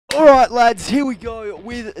Alright lads, here we go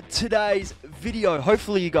with today's video.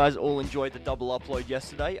 Hopefully you guys all enjoyed the double upload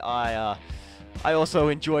yesterday. I also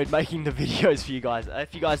enjoyed making the videos for you guys.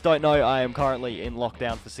 If you guys don't know, I am currently in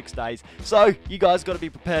lockdown for 6 days. So, you guys got to be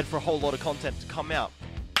prepared for a whole lot of content to come out.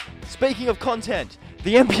 Speaking of content,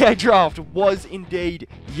 the NBA draft was indeed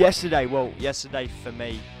yesterday. Well, yesterday for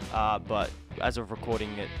me, but as of recording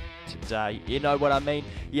it today, you know what I mean?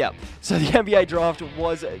 Yeah, so the NBA draft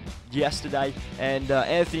was yesterday, and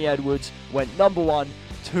Anthony Edwards went #1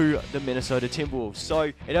 to the Minnesota Timberwolves. So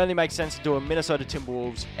it only makes sense to do a Minnesota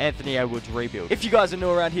Timberwolves Anthony Edwards rebuild. If you guys are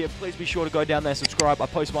new around here, please be sure to go down there, subscribe. I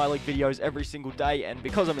post Myleague videos every single day, and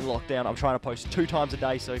because I'm in lockdown, I'm trying to post 2 times a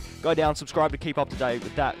day. So go down, subscribe to keep up to date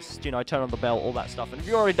with that. You know, turn on the bell, all that stuff. And if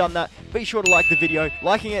you've already done that, be sure to like the video.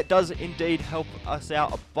 Liking it does indeed help us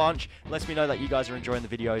out a bunch. It lets me know that you guys are enjoying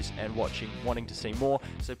the videos and wanting to see more.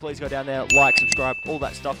 So please go down there, like, subscribe, all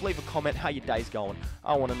that stuff. Leave a comment how your day's going.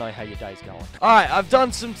 I want to know how your day's going. All right, I've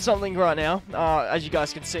done something right now. As you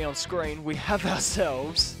guys can see on screen, we have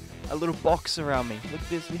ourselves a little box around me. Look at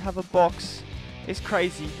this, we have a box. It's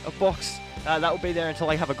crazy, a box. That will be there until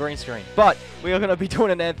I have a green screen. But we are going to be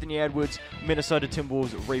doing an Anthony Edwards Minnesota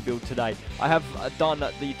Timberwolves rebuild today. I have done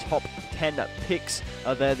the top 10 picks.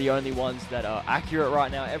 They're the only ones that are accurate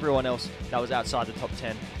right now. Everyone else that was outside the top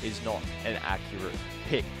 10 is not an accurate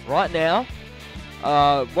pick. Right now,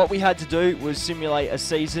 what we had to do was simulate a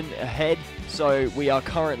season ahead. So we are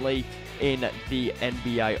currently in the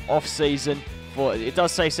NBA off-season. It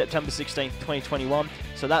does say September 16th, 2021.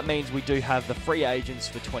 So that means we do have the free agents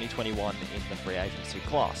for 2021 in the free agency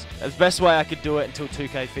class. The best way I could do it until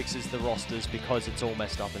 2K fixes the rosters, because it's all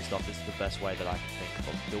messed up and stuff, is the best way that I can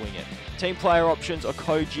think of doing it. Team player options are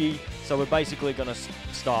Koji. So we're basically going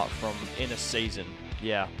to start from in a season.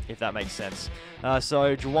 Yeah, if that makes sense.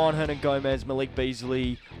 So, Juwan Hernan-Gomez, Malik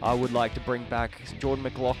Beasley, I would like to bring back Jordan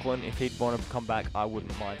McLaughlin. If he'd want to come back, I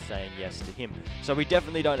wouldn't mind saying yes to him. So, we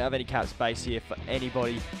definitely don't have any cap space here for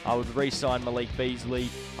anybody. I would re-sign Malik Beasley.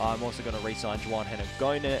 I'm also going to re-sign Juwan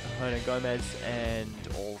Hernan-Gomez, and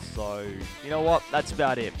also, you know what? That's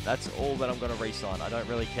about it. That's all that I'm going to re-sign. I don't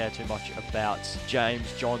really care too much about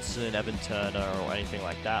James Johnson, Evan Turner, or anything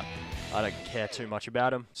like that. I don't care too much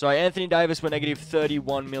about him. So Anthony Davis, we're negative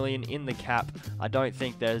 31 million in the cap. I don't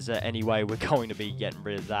think there's any way we're going to be getting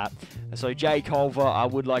rid of that. So Jay Culver, I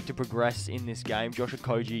would like to progress in this game. Josh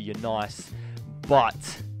Okogie, you're nice. But,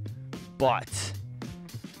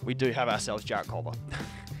 we do have ourselves Jarrett Culver.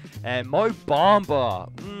 And Mo Bamba,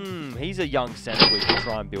 he's a young center we can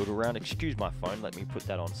try and build around. Excuse my phone, let me put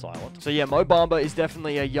that on silent. So yeah, Mo Bamba is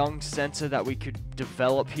definitely a young center that we could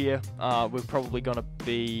develop here. We're probably going to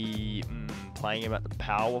be playing him at the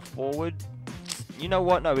power forward. You know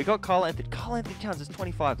what? No, we got Carl Anthony. Carl Anthony Towns is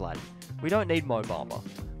 25, lad. We don't need Mo Bamba.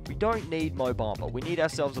 We don't need Mo Bamba. We need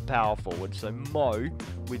ourselves a power forward. So Mo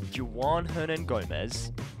with Juwan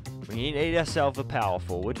Hernan-Gomez. We need ourselves a power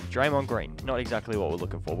forward. Draymond Green, not exactly what we're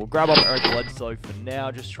looking for. We'll grab up Eric Bledsoe for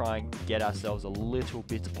now, just try and get ourselves a little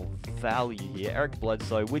bit of value here. Eric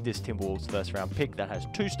Bledsoe with this Timberwolves first round pick that has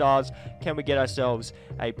 2 stars. Can we get ourselves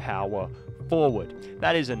a power forward?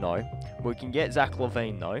 That is a no. We can get Zach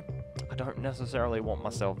LaVine though. I don't necessarily want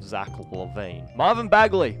myself Zach LaVine. Marvin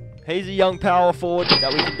Bagley. He's a young power forward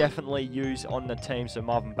that we can definitely use on the team. So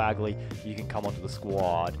Marvin Bagley, you can come onto the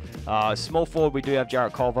squad. Small forward, we do have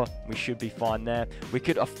Jarrett Culver. We should be fine there. We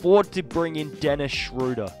could afford to bring in Dennis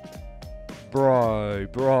Schroeder.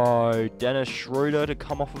 Bro. Dennis Schroeder to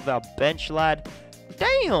come off of our bench, lad.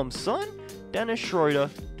 Damn, son. Dennis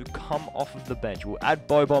Schroeder to come off of the bench. We'll add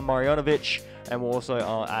Boban Marjanovic. And we'll also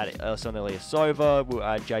add Ersan Ilyasova. We'll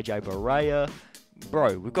add JJ Barea.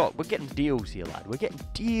 Bro, we're getting deals here, lad. We're getting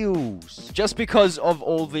deals. Just because of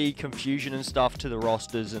all the confusion and stuff to the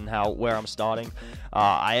rosters and where I'm starting,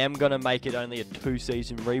 I am going to make it only a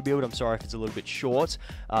 2-season rebuild. I'm sorry if it's a little bit short,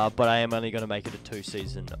 but I am only going to make it a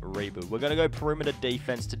 2-season rebuild. We're going to go perimeter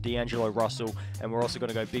defense to D'Angelo Russell, and we're also going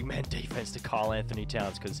to go big man defense to Carl Anthony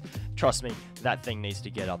Towns, because, trust me, that thing needs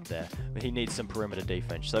to get up there. He needs some perimeter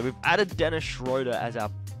defense. So we've added Dennis Schroeder as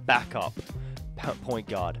our backup point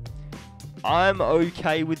guard. I'm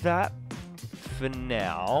okay with that for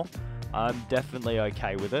now. I'm definitely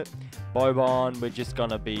okay with it. Boban, we're just going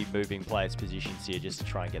to be moving players' positions here just to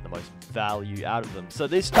try and get the most value out of them. So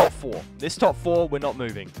this top four, we're not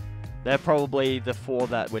moving. They're probably the 4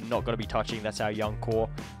 that we're not going to be touching. That's our young core.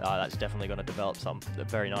 That's definitely going to develop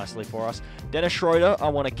very nicely for us. Dennis Schroeder, I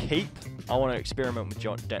want to keep. I want to experiment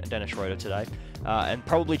with Dennis Schroeder today. And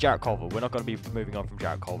probably Jarrett Culver. We're not going to be moving on from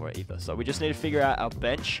Jarrett Culver either. So we just need to figure out our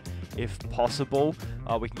bench, if possible.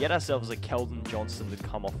 We can get ourselves a Keldon Johnson to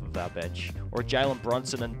come off of our bench. Or a Jalen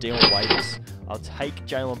Brunson and Dylan Waiters. I'll take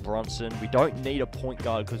Jalen Brunson. We don't need a point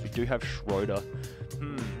guard because we do have Schroeder.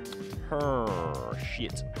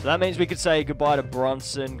 Shit. So that means we could say goodbye to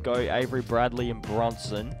Brunson, go Avery Bradley and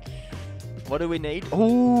Brunson. What do we need?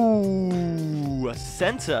 Ooh, a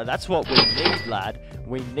center. That's what we need, lad.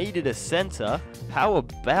 We needed a center. How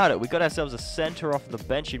about it? We got ourselves a center off the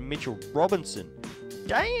bench in Mitchell Robinson.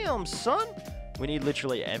 Damn, son. We need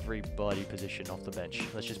literally every bloody position off the bench.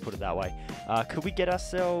 Let's just put it that way. Could we get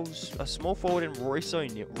ourselves a small forward in Royce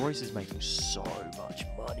O'Neal? Royce is making so much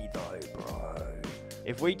money though, bro.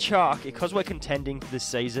 If we chuck, because we're contending this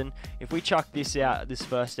season, if we chuck this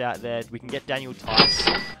first out there, we can get Daniel Tice.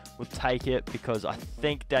 We'll take it because I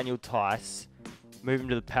think Daniel Tice, moving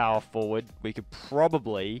to the power forward, we could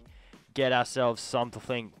probably get ourselves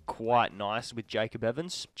something quite nice with Jacob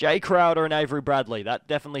Evans. Jay Crowder and Avery Bradley. That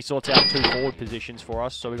definitely sorts out 2 forward positions for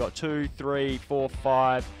us. So we got 2, 3, 4,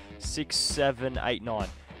 5, 6, 7, 8, 9.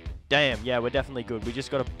 Damn, yeah, we're definitely good. We just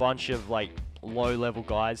got a bunch of, like, low-level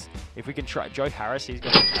guys. If we can try Joe Harris, he's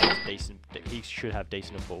got decent. He should have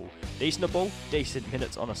decent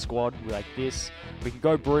minutes on a squad like this. We can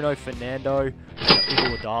go Bruno Fernando,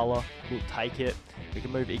 Iguodala. We'll take it. We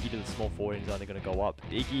can move Iggy to the small forward. He's only going to go up.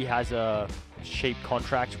 Iggy has a cheap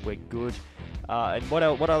contract. We're good. And what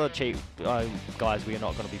other cheap guys we are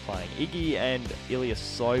not going to be playing? Iggy and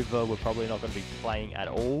Ilyasova we're probably not going to be playing at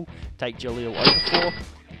all. Take Jahlil Okafor.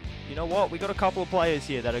 You know what? We got a couple of players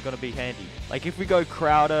here that are going to be handy. Like if we go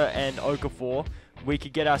Crowder and Okafor, we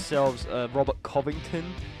could get ourselves Robert Covington.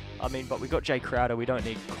 I mean, but we got Jay Crowder. We don't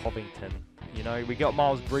need Covington. You know, we got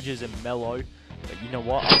Miles Bridges and Melo. But you know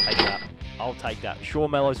what? I'll take that. I'll take that. Sure,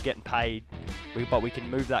 Melo's getting paid, but we can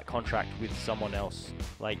move that contract with someone else.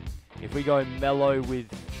 Like if we go Melo with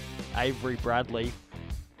Avery Bradley,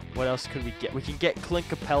 what else could we get? We can get Clint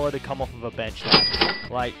Capella to come off of a bench.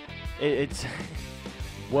 Like it's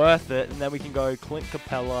worth it, and then we can go Clint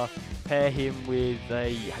Capella, pair him with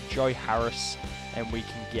a Joe Harris, and we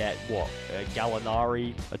can get what, a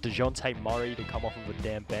Gallinari, a DeJounte Murray to come off of a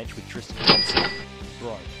damn bench with Tristan Thompson.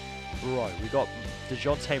 Bro, we got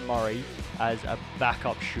DeJounte Murray as a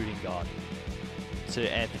backup shooting guard to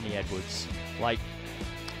Anthony Edwards. Like,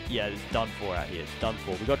 yeah, it's done for out here. It's done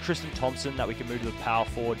for. We got Tristan Thompson that we can move to the power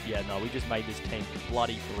forward. Yeah, no, we just made this team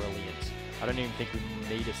bloody brilliant. I don't even think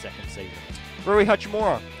we need a second season. Rui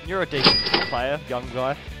Hachimura, you're a decent player, young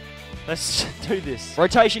guy. Let's do this.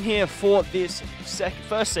 Rotation here for this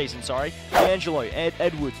first season, sorry. D'Angelo,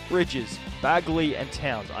 Edwards, Bridges, Bagley, and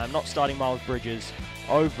Towns. I am not starting Miles Bridges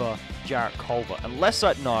over Jarrett Culver. Unless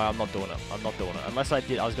no, I'm not doing it. I'm not doing it. Unless I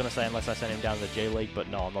did, I was going to say unless I sent him down to the G League, but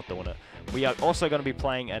no, I'm not doing it. We are also going to be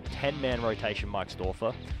playing a 10-man rotation, Mike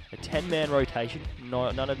Storfer. A 10-man rotation.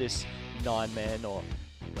 No, none of this 9-man or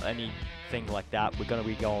anything like that. We're going to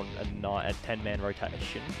be going a 10-man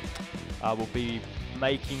rotation. We'll be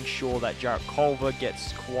making sure that Jarrett Culver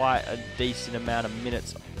gets quite a decent amount of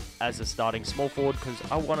minutes as a starting small forward because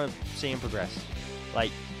I want to see him progress.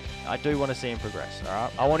 Like, I do want to see him progress,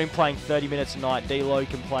 alright? I want him playing 30 minutes a night. D-Lo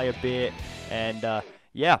can play a bit, and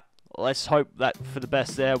yeah, let's hope that for the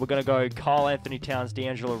best there. We're going to go Karl Anthony Towns,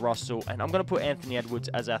 D'Angelo Russell, and I'm going to put Anthony Edwards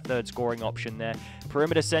as our third scoring option there.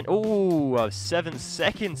 Perimeter center, ooh, a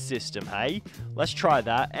 7-second system, hey? Let's try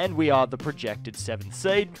that, and we are the projected 7th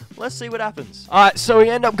seed. Let's see what happens. Alright, so we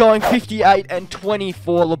end up going 58 and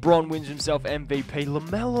 24. LeBron wins himself MVP.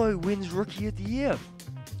 LaMelo wins Rookie of the Year.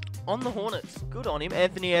 On the Hornets. Good on him.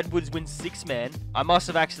 Anthony Edwards wins 6-man. I must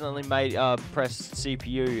have accidentally pressed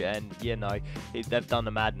CPU, and yeah, no, they've done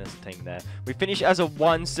the madness thing there. We finish as a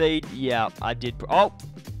 1 seed. Yeah, I did. Oh,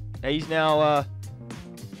 he's now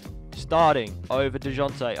starting over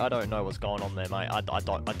DeJounte. I don't know what's going on there, mate. I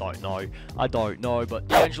don't know. But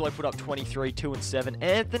D'Angelo put up 23, 2 and 7.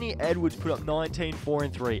 Anthony Edwards put up 19, 4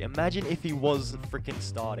 and 3. Imagine if he was freaking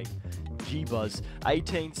starting. G-Buzz.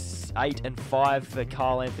 18, 8 and 5 for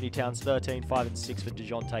Karl Anthony Towns. 13, 5 and 6 for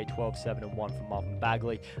DeJounte. 12, 7 and 1 for Marvin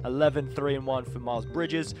Bagley. 11, 3 and 1 for Miles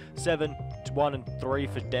Bridges. 7, 1 and 3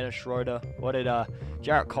 for Dennis Schroeder. What did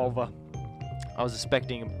Jarrett Culver? I was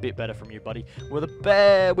expecting a bit better from you, buddy. We were the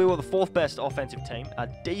 4th best offensive team. Our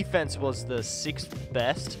defense was the 6th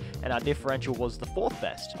best, and our differential was the 4th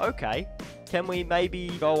best. Okay, can we maybe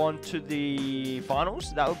go on to the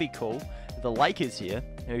finals? That would be cool. the Lakers here,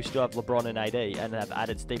 who still have LeBron and AD, and have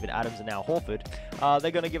added Steven Adams and now Horford,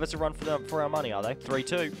 they're going to give us a run for our money, are they?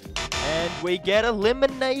 3-2. And we get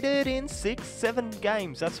eliminated in 6-7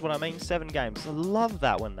 games. That's what I mean, 7 games. I love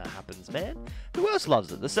that when that happens, man. Who else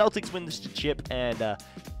loves it? The Celtics win this chip, and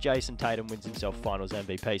Jason Tatum wins himself Finals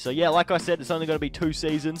MVP. So, yeah, like I said, it's only going to be 2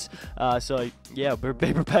 seasons. So, yeah, be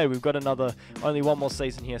prepared. We've got only one more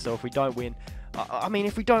season here, so if we don't win... I mean,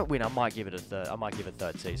 if we don't win, I might give it a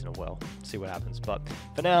third season as well. See what happens. But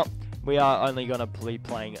for now, we are only going to be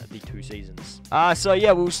playing the 2 seasons. So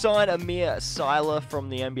yeah, we'll sign Amir Seiler from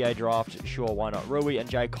the NBA draft. Sure, why not? Rui and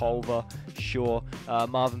Jay Culver. Sure.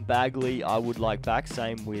 Marvin Bagley, I would like back.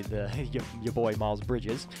 Same with your boy Miles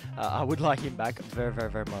Bridges. I would like him back very, very,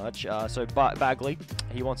 very much. So Bagley,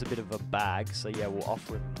 he wants a bit of a bag. So yeah, we'll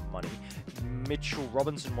offer him money. Mitchell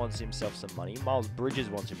Robinson wants himself some money. Miles Bridges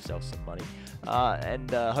wants himself some money. And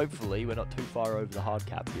hopefully we're not too far over the hard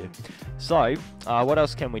cap here. So, what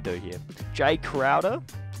else can we do here? Jay Crowder,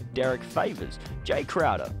 Derek Favors. Jay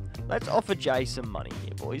Crowder. Let's offer Jay some money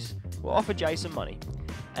here, boys. We'll offer Jay some money.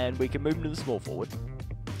 And we can move him to the small forward.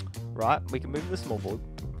 Right? We can move him to the small forward.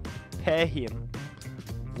 Pair him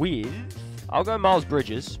with... I'll go Miles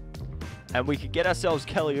Bridges. And we could get ourselves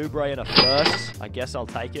Kelly Oubre in a first. I guess I'll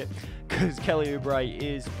take it. Because Kelly Oubre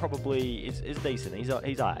is probably is decent. He's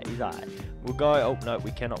alright. We'll go. Oh no,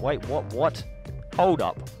 we cannot. Wait, what? Hold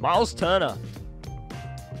up. Miles Turner.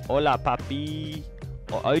 Hola, papi.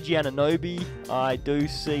 Or OG Anunoby. I do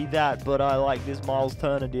see that, but I like this Miles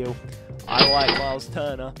Turner deal. I like Miles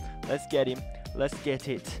Turner. Let's get him. Let's get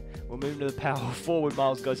it. We're moving to the power forward.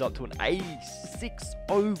 Miles goes up to an 86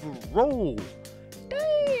 overall.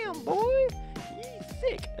 Damn, boy. He's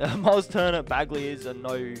sick. Miles Turner. Bagley is a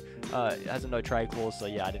no... has a no trade clause, so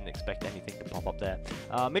yeah, I didn't expect anything to pop up there.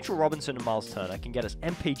 Mitchell Robinson and Miles Turner can get us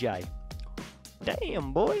MPJ.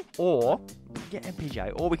 Damn, boy. Or we can get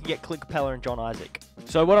MPJ, or we can get Clint Capella and John Isaac.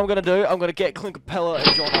 So what I'm going to do, I'm going to get Clint Capella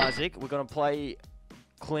and John Isaac. We're going to play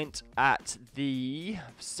Clint at the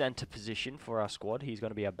center position for our squad. He's going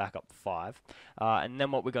to be our backup 5. And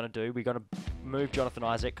then what we're going to do, we're going to move Jonathan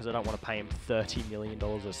Isaac because I don't want to pay him $30 million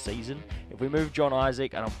a season. If we move John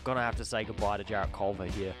Isaac, and I'm going to have to say goodbye to Jarrett Culver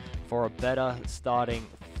here for a better starting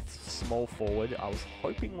small forward. I was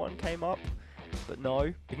hoping one came up, but no.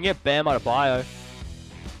 We can get Bam Adebayo.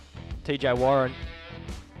 TJ Warren.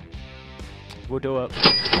 We'll do it.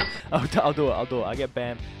 I'll do it. I get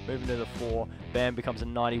Bam. Moving to the 4. Bam becomes a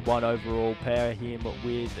 91 overall. Pair him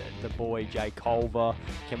with the boy Jay Culver.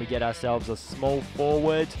 Can we get ourselves a small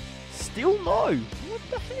forward? Still no. What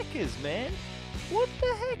the heck is, man? What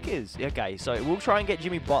the heck is? Okay, so we'll try and get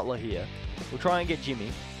Jimmy Butler here. We'll try and get Jimmy.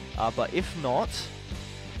 But if not,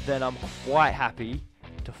 then I'm quite happy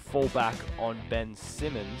to fall back on Ben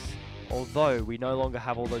Simmons. Although we no longer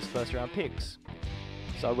have all those first round picks.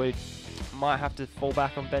 So we might have to fall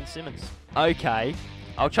back on Ben Simmons. Okay.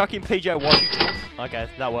 I'll chuck in PJ Washington. Okay,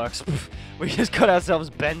 that works. We just got ourselves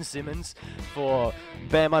Ben Simmons for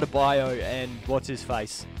Bam Adebayo and what's his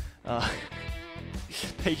face?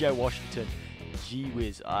 PJ Washington. Gee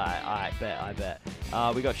whiz. I bet.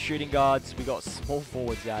 We got shooting guards. We got small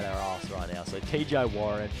forwards out our ass right now. So TJ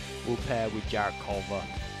Warren will pair with Jarrett Culver.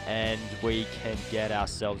 And we can get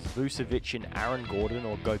ourselves Vucevic and Aaron Gordon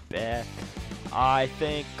or Gobert. I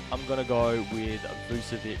think I'm going to go with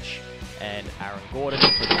Vucevic and Aaron Gordon,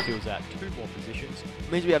 but it fills out 2 more positions.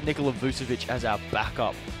 It means we have Nikola Vucevic as our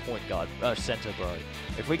backup point guard, center, bro.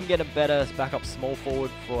 If we can get a better backup small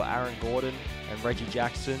forward for Aaron Gordon and Reggie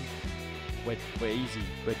Jackson, we're easy.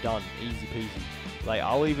 We're done. Easy peasy. Like,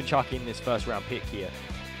 I'll even chuck in this first round pick here.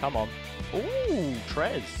 Come on. Ooh,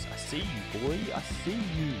 Trez. I see you, boy. I see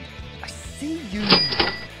you. I see you.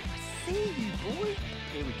 I see you, boy.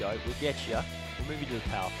 Here we go. We'll get you. We'll move you to the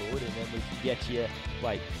power forward, and then we can get you.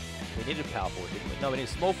 Wait, we needed a power forward, didn't we? No, we need a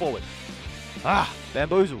small forward. Ah,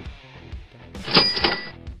 bamboozled.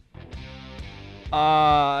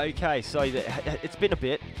 Okay, so it's been a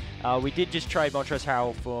bit. We did just trade Montrezl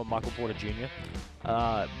Harrell for Michael Porter Jr.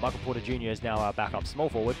 Michael Porter Jr. is now our backup small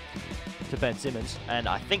forward to Ben Simmons, and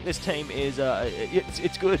I think this team is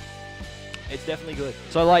it's good. It's definitely good.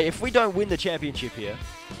 So like, if we don't win the championship here,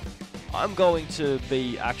 I'm going to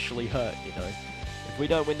be actually hurt. You know, if we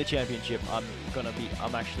don't win the championship, I'm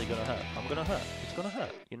actually gonna hurt. I'm gonna hurt. It's gonna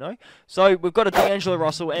hurt. You know. So we've got a D'Angelo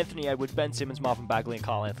Russell, Anthony Edwards, Ben Simmons, Marvin Bagley, and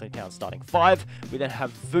Karl Anthony Towns starting 5. We then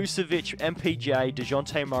have Vucevic, MPJ,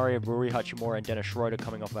 DeJounte Murray, Rui Hachimura, and Dennis Schroeder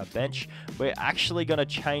coming off our bench. We're actually gonna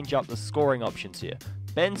change up the scoring options here.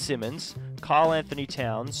 Ben Simmons, Karl Anthony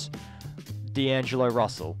Towns, D'Angelo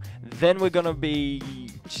Russell. Then we're gonna be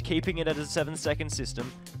just keeping it at a 7-second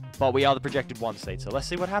system. but we are the projected 1 seed, so let's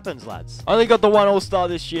see what happens, lads. Only got the 1 All-Star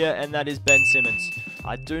this year, and that is Ben Simmons.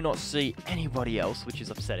 I do not see anybody else, which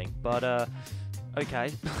is upsetting, but,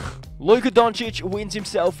 okay. Luka Doncic wins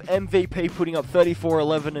himself MVP, putting up 34,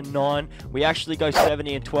 11, and 9. We actually go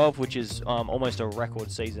 70 and 12, which is almost a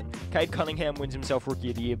record season. Cade Cunningham wins himself Rookie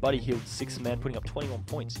of the Year. Buddy Hield, 6th man, putting up 21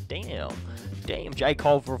 points. Damn. Jay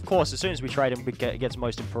Culver, of course, as soon as we trade him, gets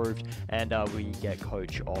most improved, and we get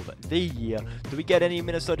Coach of the Year. Do we get any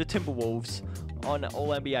Minnesota Timberwolves on all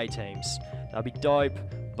NBA teams? That'd be dope.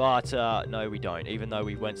 But, no, we don't, even though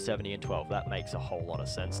we went 70 and 12. That makes a whole lot of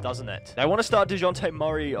sense, doesn't it? They want to start DeJounte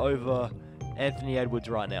Murray over Anthony Edwards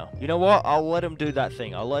right now. You know what? I'll let them do that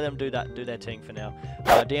thing. I'll let them do their thing for now.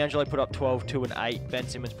 D'Angelo put up 12, 2, and 8. Ben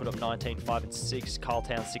Simmons put up 19, 5, and 6. Karl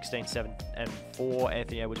Towns, 16, 7, and 4.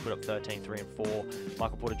 Anthony Edwards put up 13, 3, and 4.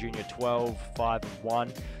 Michael Porter Jr., 12, 5, and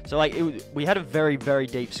 1. So, like, we had a very, very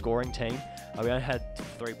deep scoring team. We only had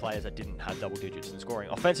 3 players that didn't have double digits in scoring.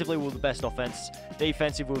 Offensively, we were the best offense.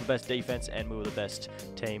 Defensively, we were the best defense, and we were the best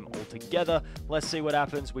team altogether. Let's see what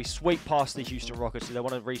happens. We sweep past the Houston Rockets. Do they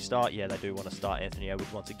want to restart? Yeah, they do want to start Anthony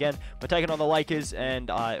Edwards once again. We're taking on the Lakers,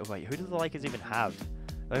 and wait, who do the Lakers even have?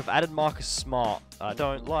 They've added Marcus Smart. I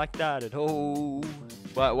don't like that at all.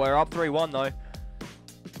 But we're up 3-1, though.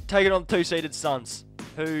 Taking on the 2-seeded Suns,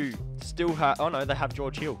 who still have... Oh, no, they have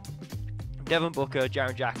George Hill. Devin Booker,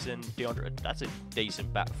 Jaren Jackson, DeAndre. That's a decent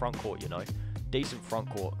front court, you know. Decent front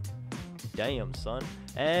court. Damn, son.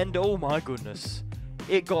 And, oh my goodness.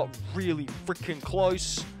 It got really freaking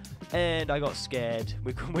close. And I got scared.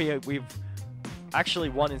 We've actually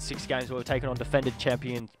won in 6 games. We've taken on defended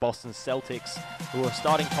champions Boston Celtics, who are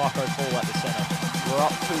starting Taco Fall at the center. We're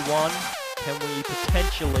up 2-1. Can we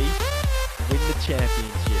potentially win the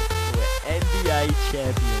championship? We're NBA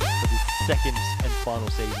champions for the 2nd and final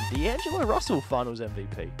season. D'Angelo Russell finals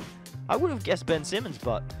MVP. I would have guessed Ben Simmons,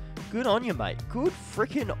 but good on you, mate. Good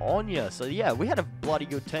freaking on you. So yeah, we had a bloody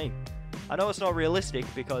good team. I know it's not realistic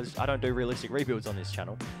because I don't do realistic rebuilds on this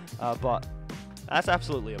channel, but that's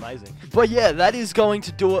absolutely amazing. But yeah, that is going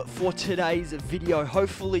to do it for today's video.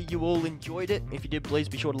 Hopefully you all enjoyed it. If you did, please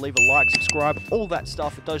be sure to leave a like, subscribe, all that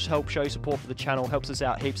stuff. It does help show support for the channel, helps us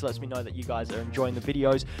out heaps, lets me know that you guys are enjoying the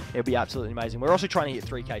videos. It'll be absolutely amazing. We're also trying to hit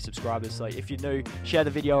 3K subscribers, so if you're new, share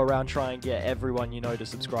the video around, try and get everyone you know to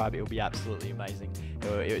subscribe. It'll be absolutely amazing.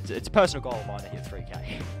 It's a personal goal of mine to hit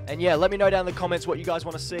 3K. And yeah, let me know down in the comments what you guys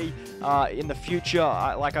want to see in the future.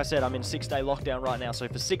 Like I said, I'm in 6-day lockdown right now, so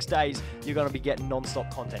for 6 days, you're going to be getting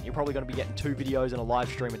non-stop content. You're probably going to be getting 2 videos and a live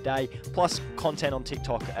stream a day, plus content on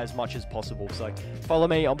TikTok as much as possible. So follow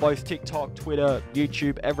me on both TikTok, Twitter,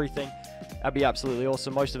 YouTube, everything. That'd be absolutely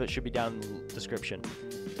awesome. Most of it should be down in the description.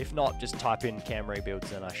 If not, just type in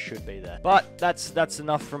CamRebuilds and I should be there. But that's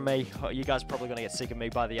enough from me. You guys are probably going to get sick of me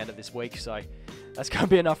by the end of this week, so that's going to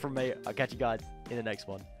be enough from me. I'll catch you guys in the next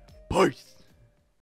one. Peace!